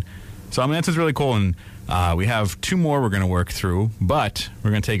move on. So, I mean, that's just really cool. And we have 2 more we're going to work through, but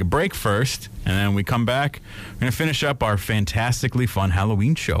we're going to take a break first, and then when we come back, we're going to finish up our fantastically fun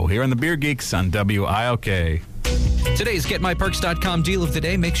Halloween show here on the Beer Geeks on WILK. Today's GetMyPerks.com deal of the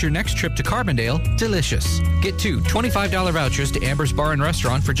day makes your next trip to Carbondale delicious. Get 2 $25 vouchers to Amber's Bar and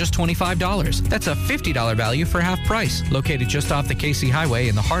Restaurant for just $25. That's a $50 value for half price. Located just off the Casey Highway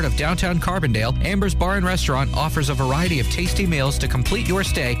in the heart of downtown Carbondale, Amber's Bar and Restaurant offers a variety of tasty meals to complete your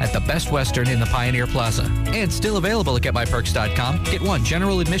stay at the Best Western in the Pioneer Plaza. And still available at GetMyPerks.com, get 1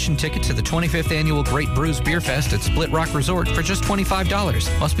 general admission ticket to the 25th Annual Great Brews Beer Fest at Split Rock Resort for just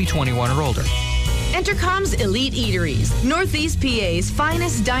 $25. Must be 21 or older. Entercom's Elite Eateries, Northeast PA's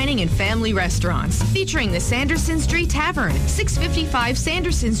finest dining and family restaurants, featuring the Sanderson Street Tavern, 655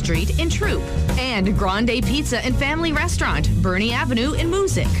 Sanderson Street in Troop, and Grande Pizza and Family Restaurant, Bernie Avenue in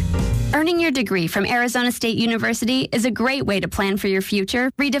Moosic. Earning your degree from Arizona State University is a great way to plan for your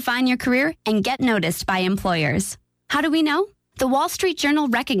future, redefine your career, and get noticed by employers. How do we know? The Wall Street Journal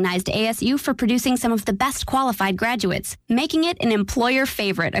recognized ASU for producing some of the best qualified graduates, making it an employer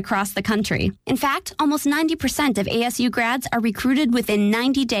favorite across the country. In fact, almost 90% of ASU grads are recruited within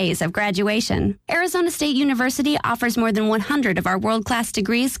 90 days of graduation. Arizona State University offers more than 100 of our world-class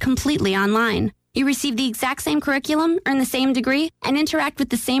degrees completely online. You receive the exact same curriculum, earn the same degree, and interact with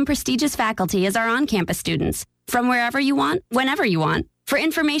the same prestigious faculty as our on-campus students. From wherever you want, whenever you want. For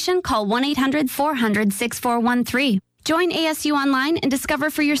information, call 1-800-400-6413. Join ASU Online and discover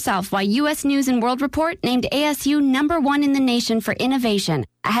for yourself why U.S. News & World Report named ASU #1 in the nation for innovation,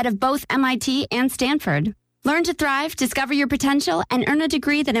 ahead of both MIT and Stanford. Learn to thrive, discover your potential, and earn a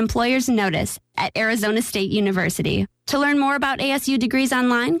degree that employers notice at Arizona State University. To learn more about ASU degrees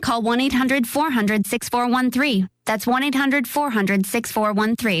online, call 1-800-400-6413. That's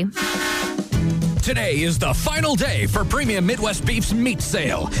 1-800-400-6413. Today is the final day for Premium Midwest Beef's meat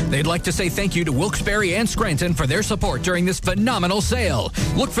sale. They'd like to say thank you to Wilkes-Barre and Scranton for their support during this phenomenal sale.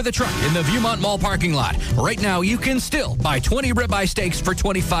 Look for the truck in the Viewmont Mall parking lot. Right now, you can still buy 20 ribeye steaks for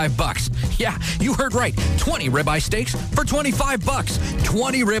 $25. Yeah, you heard right. 20 ribeye steaks for $25.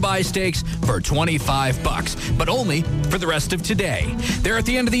 20 ribeye steaks for $25, but only for the rest of today. They're at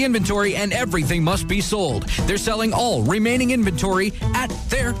the end of the inventory and everything must be sold. They're selling all remaining inventory at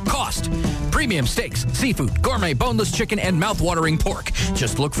their cost. Premium steaks, seafood, gourmet boneless chicken, and mouth-watering pork.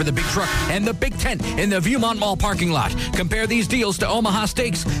 Just look for the big truck and the big tent in the Viewmont Mall parking lot. Compare these deals to Omaha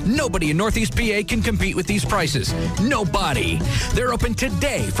Steaks. Nobody in Northeast PA can compete with these prices. Nobody. They're open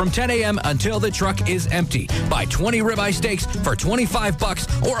today from 10 a.m. until the truck is empty. Buy 20 ribeye steaks for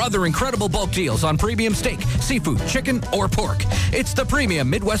 $25 or other incredible bulk deals on premium steak, seafood, chicken, or pork. It's the Premium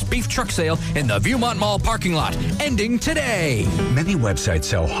Midwest Beef Truck Sale in the Viewmont Mall parking lot, ending today. Many websites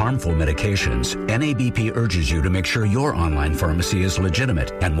sell harmful medications. NABP urges you to make sure your online pharmacy is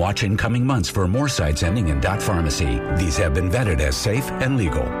legitimate and watch in coming months for more sites ending in .pharmacy. These have been vetted as safe and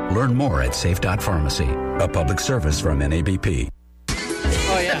legal. Learn more at safe.pharmacy. A public service from NABP.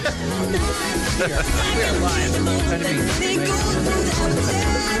 Oh, yeah. We are live.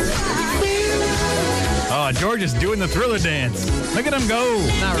 Oh, George is doing the Thriller dance. Look at him go.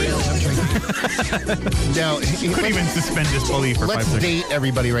 Not really. I'm drinking. Now, he couldn't even suspend disbelief for 5 let's seconds. date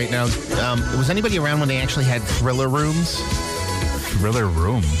everybody right now. Was anybody around when they actually had Thriller rooms? Thriller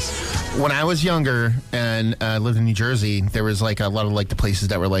rooms? When I was younger and lived in New Jersey, there was like a lot of like the places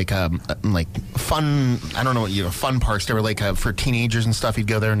that were like fun. I don't know, fun parks. They were like for teenagers and stuff. You'd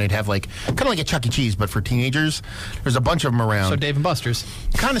go there and they'd have like kind of like a Chuck E. Cheese, but for teenagers. There's a bunch of them around. So Dave and Buster's,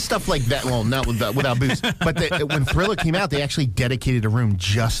 kind of stuff like that. Well, not without booze, but when Thriller came out, they actually dedicated a room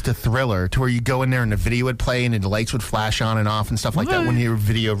just to Thriller, to where you go in there and the video would play and the lights would flash on and off and stuff like that. When your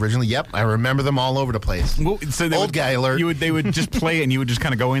video originally, yep, I remember them all over the place. Well, so guy alert. They would just play it and you would just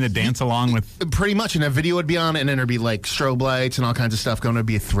kind of go in to dance along with. Pretty much, and a video would be on, and then there'd be like strobe lights and all kinds of stuff going to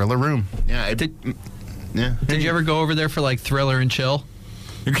be a Thriller room. Yeah, Did you ever go over there for like Thriller and chill?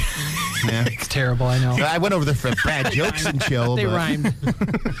 Yeah. It's terrible, I know. I went over there for bad jokes and chill. They rhymed.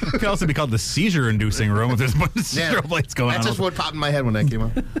 It could also be called the seizure-inducing room if there's a bunch of strobe lights going on. That's just what popped in my head when that came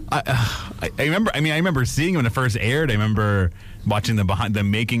up. I remember seeing it when it first aired. I remember watching the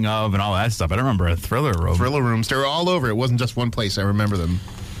making of and all that stuff. I don't remember a Thriller room. Thriller rooms. They were all over. It wasn't just one place. I remember them.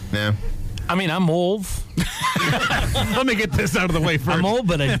 Yeah. I mean, I'm old. Let me get this out of the way first. I'm old,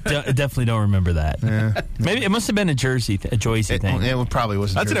 but I definitely don't remember that. Yeah. Maybe it must have been a Jersey thing. It probably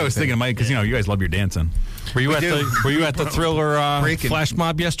was. That's what I was thinking, Mike, because you guys love your dancing. Were you at the Thriller flash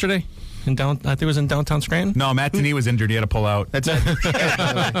mob yesterday? I think it was in downtown Scranton. No, Matt Tenney was injured. He had to pull out. That's no.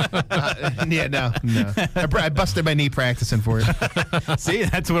 I busted my knee practicing for it. See,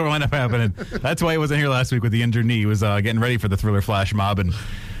 that's what wound up happening. That's why he wasn't here last week with the injured knee. He was getting ready for the Thriller flash mob, and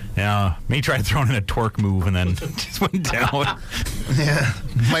me tried throwing in a torque move, and then just went down. Yeah,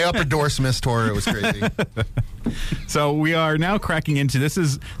 my upper dorsum tore. It was crazy. So we are now cracking into this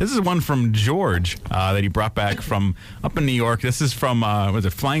is one from George that he brought back from up in New York. This is from was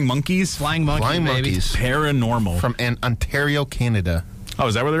it Flying Monkeys? Flying Monkeys. Paranormal from Ontario, Canada. Oh,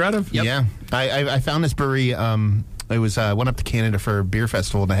 is that where they're out of? Yep. Yeah, I found this brewery. I went up to Canada for a beer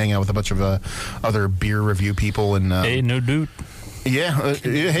festival to hang out with a bunch of other beer review people and. Hey, no dude. Yeah,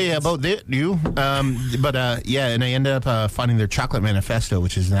 hey, how about that, you? And I ended up finding their Chocolate Manifesto,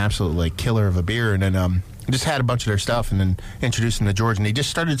 which is an absolute killer of a beer, and then just had a bunch of their stuff, and then introduced them to George, and they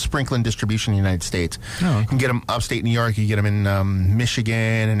just started sprinkling distribution in the United States. Oh. You can get them upstate New York, you get them in Michigan,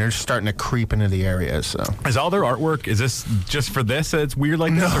 and they're starting to creep into the area. So, is all their artwork? Is this just for this? That it's weird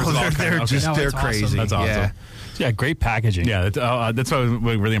like this? Or is it all they're crazy. Awesome. That's awesome. Yeah. Yeah, great packaging. Yeah, that's what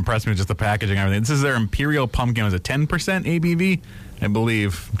really impressed me, just the packaging and everything. This is their Imperial Pumpkin. Was it 10% ABV? I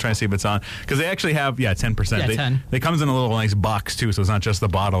believe. I'm trying to see if it's on. Because they actually have, 10%. Yeah, 10. They comes in a little nice box, too, so it's not just the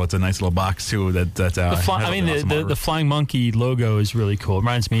bottle. It's a nice little box, too. The Flying Monkey logo is really cool. It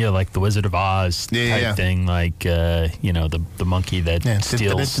reminds me of, the Wizard of Oz type thing. The monkey that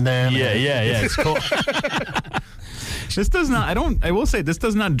steals. Yeah. It's cool. This does not. I will say this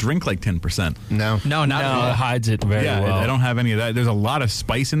does not drink like 10%. No, it hides it very well. I don't have any of that. There's a lot of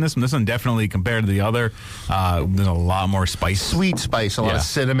spice in this one. This one definitely, compared to the other, there's a lot more spice. Sweet spice, a lot of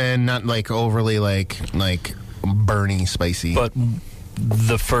cinnamon, not overly burny spicy. But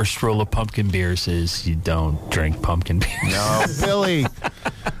the first rule of pumpkin beers is you don't drink pumpkin beers. No, Billy.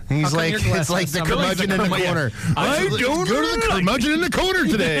 He's it's like the curmudgeon in the corner. I don't go to the curmudgeon in the corner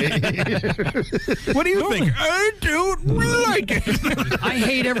today. What do you think? I don't like it. I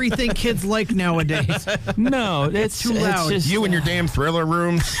hate everything kids like nowadays. No, it's too loud. It's just, you and your damn Thriller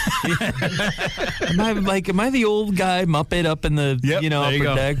rooms. Am I the old guy Muppet up in the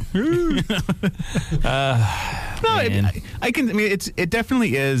upper deck? It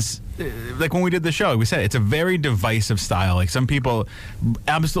definitely is. Like when we did the show, we said it's a very divisive style. Like some people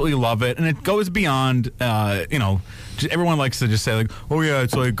absolutely love it, and it goes beyond. Everyone likes to just say like, "Oh yeah,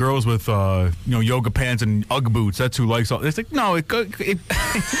 it's like girls with yoga pants and UGG boots. That's who likes all." It's like no, it goes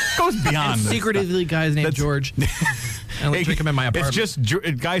beyond. And secretly, guys named George. I like drink him in my apartment. It's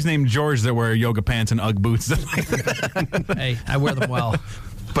just guys named George that wear yoga pants and UGG boots. Hey, I wear them well.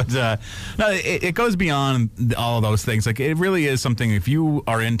 But it goes beyond all of those things. Like it really is something. If you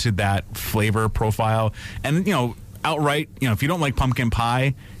are into that flavor profile, and outright, if you don't like pumpkin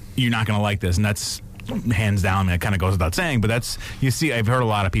pie, you're not going to like this, and that's hands down. It kind of goes without saying. But that's I've heard a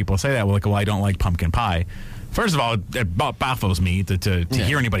lot of people say that. Well, I don't like pumpkin pie. First of all, it baffles me to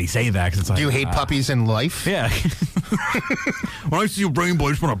hear anybody say that. Cause it's like, do you hate puppies in life? Yeah. When I see a rainbow,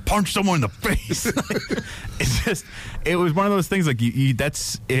 I just want to punch someone in the face. It was one of those things like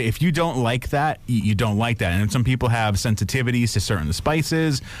that's if you don't like that, you don't like that. And some people have sensitivities to certain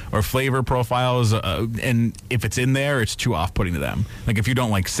spices or flavor profiles, and if it's in there, it's too off-putting to them. Like if you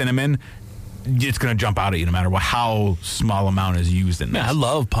don't like cinnamon, it's going to jump out at you no matter how small amount is used in this. Yeah, I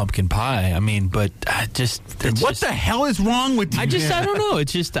love pumpkin pie. I mean, but what the hell is wrong with you? I don't know.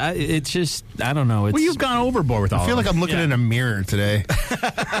 It's just I don't know. Well, you've gone overboard with all. I feel like I'm looking in a mirror today.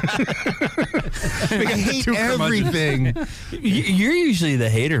 I hate everything. You're usually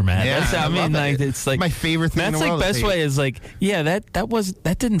the hater, man. Yeah, it's like my favorite thing. That's in the world best way is like,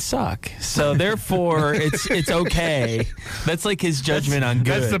 that didn't suck. So therefore, it's okay. That's like his judgment on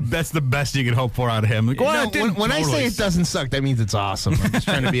good. That's the best you can hope for out of him. Like, when I say it doesn't suck, that means it's awesome. I'm just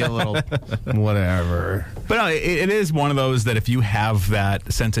trying to be a little whatever. But no, it is one of those that if you have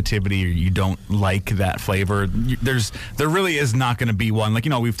that sensitivity or you don't like that flavor, there really is not going to be one. Like,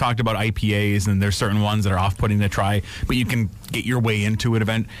 we've talked about IPAs, and there's certain ones that are off-putting to try, but you can get your way into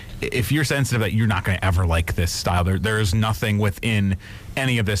it. If you're sensitive that you're not going to ever like this style, there is nothing within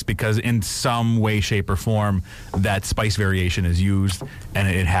any of this, because in some way, shape, or form, that spice variation is used, and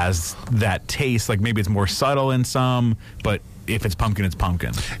it has that taste. Like maybe it's more subtle in some, but if it's pumpkin, it's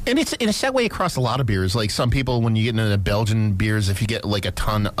pumpkin. And it's that way across a lot of beers. Like some people, when you get into the Belgian beers, if you get like a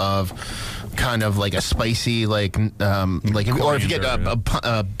ton of kind of like a spicy, or if you get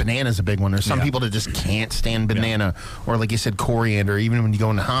a banana's a big one. There's some people that just can't stand banana, or like you said, coriander. Even when you go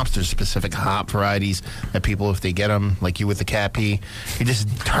into hops, there's specific hop varieties that people, if they get them, like you with the cat pee, it just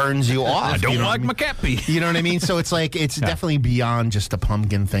turns you off. I don't like my cat pee. You know what I mean? So it's like it's definitely beyond just a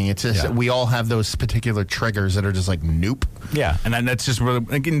pumpkin thing. It's just we all have those particular triggers that are just like nope. Yeah, and that's just really,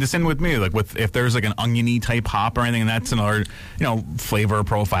 again, the same with me. Like with if there's like an oniony type hop or anything, and that's another flavor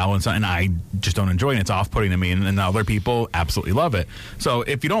profile and something I just don't enjoy, and it's off-putting to me. And other people absolutely love it. So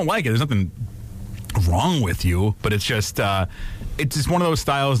if you don't like it, there's nothing wrong with you, but it's just one of those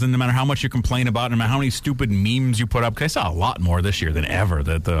styles that no matter how much you complain about, no matter how many stupid memes you put up, because I saw a lot more this year than ever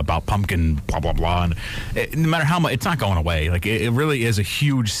about pumpkin blah blah blah, and no matter how much, it's not going away. Like it really is a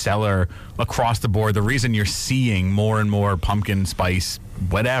huge seller across the board. The reason you're seeing more and more pumpkin spice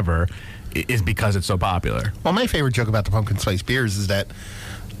whatever is because it's so popular. Well, my favorite joke about the pumpkin spice beers is that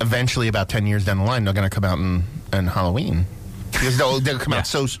eventually, about 10 years down the line, they're going to come out in Halloween. Because they'll come out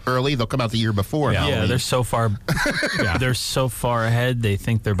so early, they'll come out the year before. Yeah, they're so far. They're so far ahead. They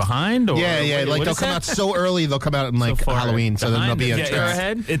think they're behind. Or like they'll come out so early, they'll come out in like Halloween. So then they'll be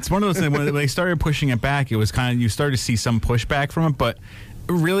ahead. It's one of those things when they started pushing it back. It was kind of, you started to see some pushback from it, but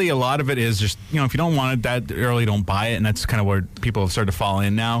really a lot of it is just, if you don't want it that early, don't buy it, and that's kind of where people have started to fall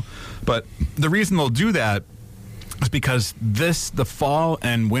in now. But the reason they'll do that is because the fall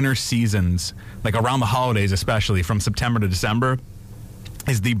and winter seasons, like around the holidays especially, from September to December,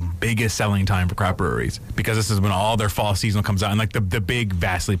 is the biggest selling time for craft breweries, because this is when all their fall season comes out, and like the big,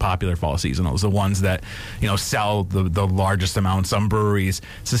 vastly popular fall seasonals, the ones that sell the largest amount. Some breweries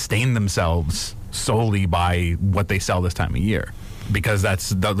sustain themselves solely by what they sell this time of year, because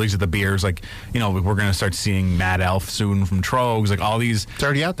these are the beers. Like we're going to start seeing Mad Elf soon from Trogs. Like all these, it's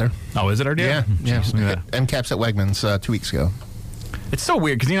already out there. Oh, is it already? Yeah, Jeez, yeah. End caps at Wegmans 2 weeks ago. It's so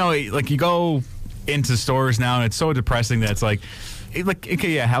weird because like you go into stores now, and it's so depressing that it's like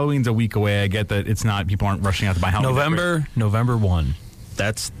okay, yeah, Halloween's a week away. I get that it's not, people aren't rushing out to buy Halloween. November 1.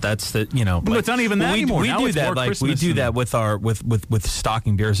 That's the But it's not even that anymore. We do that like Christmas, we do that with our with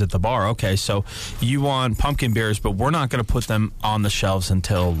stocking beers at the bar. Okay, so you want pumpkin beers, but we're not going to put them on the shelves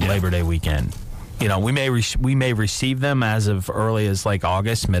until Labor Day weekend. We may receive them as of early as like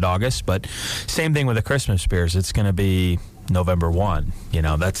mid-August, but same thing with the Christmas beers. It's going to be November 1.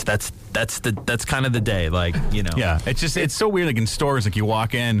 That's kind of the day. Yeah, it's so weird. Like in stores, like you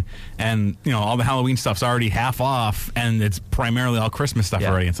walk in and all the Halloween stuff's already half off, and it's primarily all Christmas stuff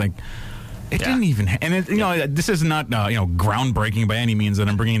already. It's like it didn't even. And this is not groundbreaking by any means that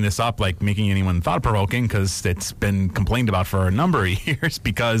I'm bringing this up, like making anyone thought provoking, because it's been complained about for a number of years,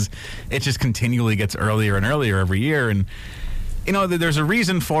 because it just continually gets earlier and earlier every year. And there's a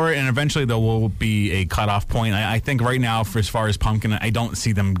reason for it, and eventually there will be a cutoff point. I think right now, for as far as pumpkin, I don't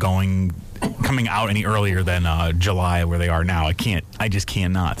see them coming out any earlier than July, where they are now. I just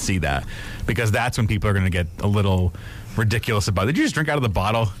cannot see that, because that's when people are going to get a little ridiculous about it. Did you just drink out of the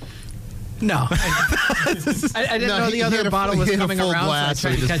bottle? No. I didn't know the other bottle was coming around, so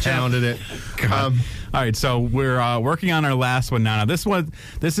I tried to catch up. It. All right, so we're working on our last one now. This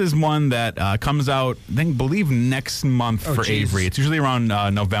is one that comes out, I believe next month for Avery. It's usually around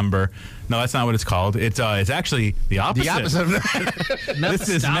November. No, that's not what it's called. It's actually the opposite. The opposite of that. This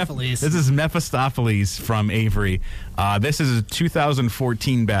is Mephistopheles from Avery. This is a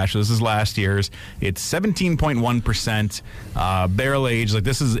 2014 batch. So this is last year's. It's 17.1% barrel aged. Like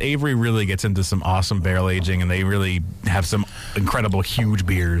Avery really gets into some awesome barrel aging, and they really have some incredible huge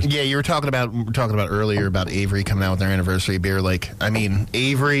beers. Yeah, you were talking about earlier about Avery coming out with their anniversary beer.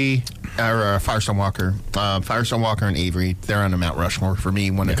 Avery or Firestone Walker, and Avery, they're on the Mount Rushmore for me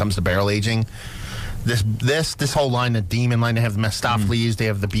when it comes to barrel aging. This whole line, the Demon line, they have the Mephistopheles, they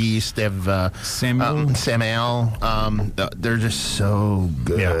have the Beast, they have Samael. They're just so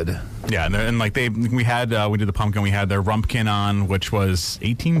good. Yeah, and we did the pumpkin. We had their Rumpkin on, which was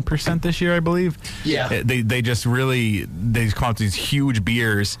 18% this year, I believe. Yeah, they just come out with these huge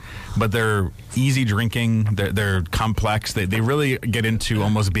beers, but they're easy drinking. They're complex. They really get into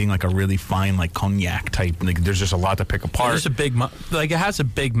almost being like a really fine cognac type. There's just a lot to pick apart. There's a big it has a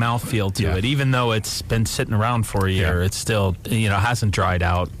big mouthfeel to it, even though it's been sitting around for a year. It's still hasn't dried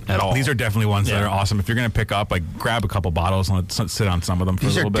out at all. These are definitely ones that are awesome. If you're going to pick up, grab a couple bottles and let's sit on some of them for a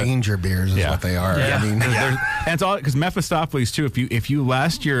little bit. Dangerous danger beers is what they are. Yeah. I mean, and it's all because Mephistopheles too. If you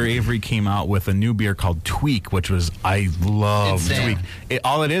last year Avery came out with a new beer called Tweak, which was I love Tweak.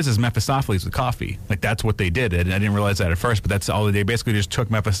 All it is Mephistopheles with coffee. Like that's what they did. And I didn't realize that at first, but that's all they basically just took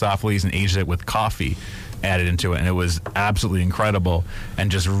Mephistopheles and aged it with coffee, added into it, and it was absolutely incredible,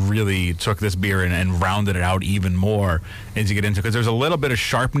 and just really took this beer and rounded it out even more as you get into, because there's a little bit of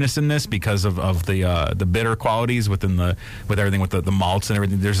sharpness in this because of the bitter qualities with everything with the malts and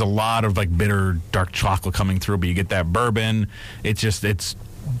everything. There's a lot of like bitter dark chocolate coming through, but you get that bourbon. It's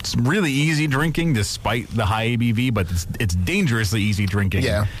really easy drinking despite the high ABV, but it's dangerously easy drinking.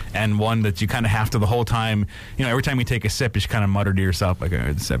 Yeah. And one that you kind of have to the whole time, every time you take a sip, you just kind of mutter to yourself, like,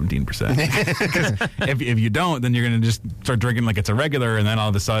 it's 17%. Because if you don't, then you're going to just start drinking like it's a regular, and then all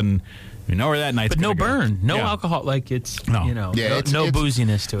of a sudden, where that night's But no gonna burn, go. no alcohol, like it's, No. no it's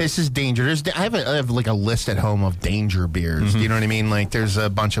booziness to it. This is danger. I have like a list at home of danger beers. Do you know what I mean? Like there's a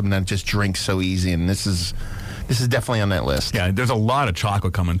bunch of them that just drink so easy, and this is definitely on that list. Yeah, there's a lot of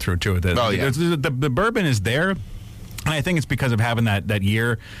chocolate coming through too. The bourbon is there. And I think it's because of having that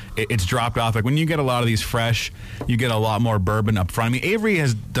year, it's dropped off. Like when you get a lot of these fresh, you get a lot more bourbon up front. I mean, Avery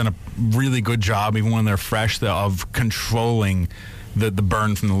has done a really good job, even when they're fresh, of controlling the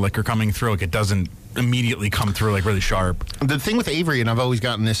burn from the liquor coming through. Like it doesn't immediately come through like really sharp. The thing with Avery, and I've always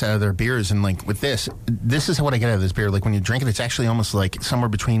gotten this out of their beers, and like with this is what I get out of this beer. Like when you drink it, it's actually almost like somewhere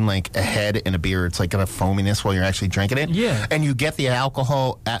between like a head and a beer. It's like got a foaminess while you're actually drinking it. Yeah. And you get the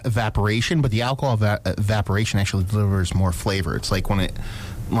alcohol evaporation, but the alcohol evaporation actually delivers more flavor. It's like when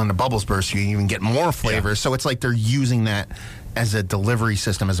the bubbles burst, you even get more flavor. Yeah. So it's like they're using that as a delivery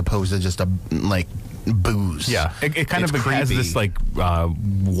system as opposed to just a booze. Yeah, it kind of has this like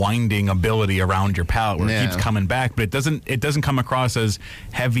winding ability around your palate where it keeps coming back, but it doesn't come across as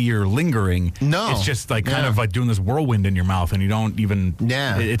heavy or lingering. No, it's just like kind of like doing this whirlwind in your mouth, and you don't even.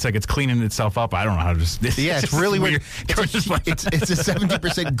 Yeah, it's like it's cleaning itself up. I don't know how to just. It's really weird. It's a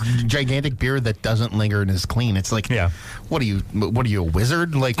 70% gigantic beer that doesn't linger and is clean. It's like, what are you, a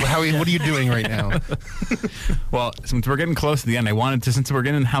wizard? Like, what are you doing right now? Well, since we're getting close to the end, I wanted to, since we're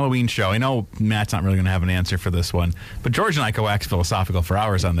getting a Halloween show, I know Matt's not really going to have an answer for this one, but George and I could wax philosophical for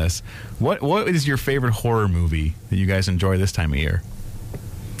hours on this. What is your favorite horror movie that you guys enjoy this time of year?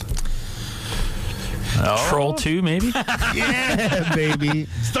 Troll 2, maybe? Yeah, baby.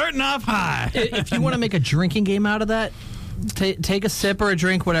 Starting off high. If you want to make a drinking game out of that, take a sip or a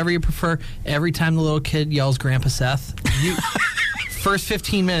drink, whatever you prefer. Every time the little kid yells Grandpa Seth, first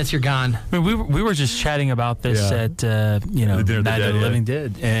 15 minutes, you're gone. I mean, we were just chatting about this at Night of the Living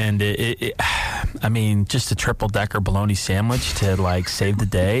Dead, and it I mean, just a triple decker bologna sandwich to like save the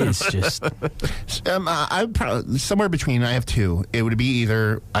day is just. I'm probably somewhere between. I have two. It would be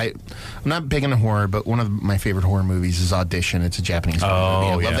either I'm not big into horror, but one of my favorite horror movies is Audition. It's a Japanese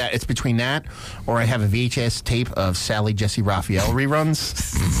horror movie. I love that. It's between that, or I have a VHS tape of Sally Jesse Raphael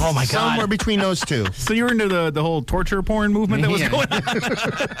reruns. Oh my god! Somewhere between those two. So you were into the whole torture porn movement that was going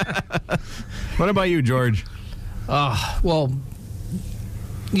on. What about you, George? Well,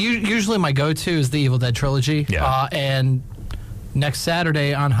 usually my go-to is the Evil Dead trilogy. Yeah. And next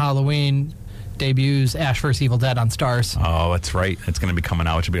Saturday on Halloween debuts Ash vs. Evil Dead on Starz. Oh, that's right. It's going to be coming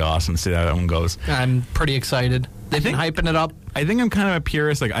out, which would be awesome to see how that one goes. I'm pretty excited. They've been hyping it up. I think I'm kind of a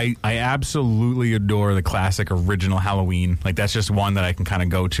purist. Like I absolutely adore the classic original Halloween. Like that's just one that I can kind of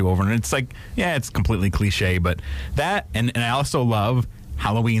go to over. And it's like, yeah, it's completely cliche, but that and I also love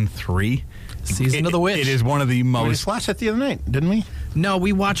Halloween 3. Season of the Witch. It is one of the most. We just watched that the other night, didn't we? No,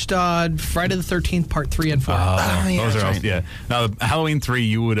 we watched Friday the 13th, Part 3 and 4. Those are right. Yeah. Now, Halloween 3,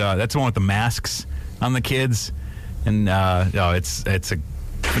 you would. That's the one with the masks on the kids, and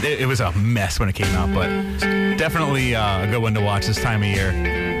it was a mess when it came out, but definitely a good one to watch this time of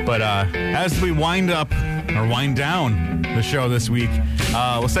year. But as we wind down the show this week,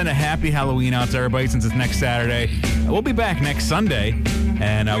 we'll send a happy Halloween out to everybody since it's next Saturday. We'll be back next Sunday,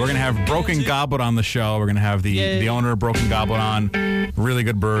 and we're going to have Broken Goblet on the show. We're going to have the owner of Broken Goblet on. Really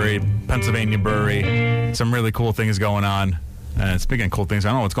good brewery, Pennsylvania brewery. Some really cool things going on. Speaking of cool things, I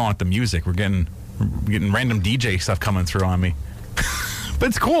don't know what's going on with the music. We're getting random DJ stuff coming through on me. But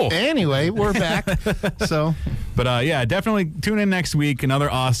it's cool. Anyway, we're back. But definitely tune in next week.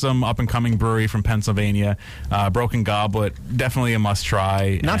 Another awesome up-and-coming brewery from Pennsylvania. Broken Goblet, definitely a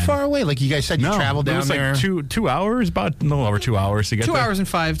must-try. Not far away. Like you guys said, you traveled down there. Like 2 hours, about a little over 2 hours to get 2 there. 2 hours and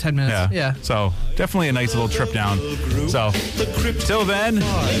 5-10 minutes. Yeah. So definitely a nice little trip down. So till then,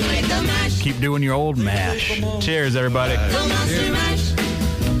 keep doing your old mash. Cheers, everybody. It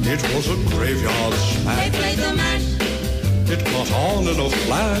was a graveyard smash. They played the mash. It caught on in a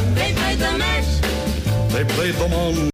flash. They played the mash. They played them on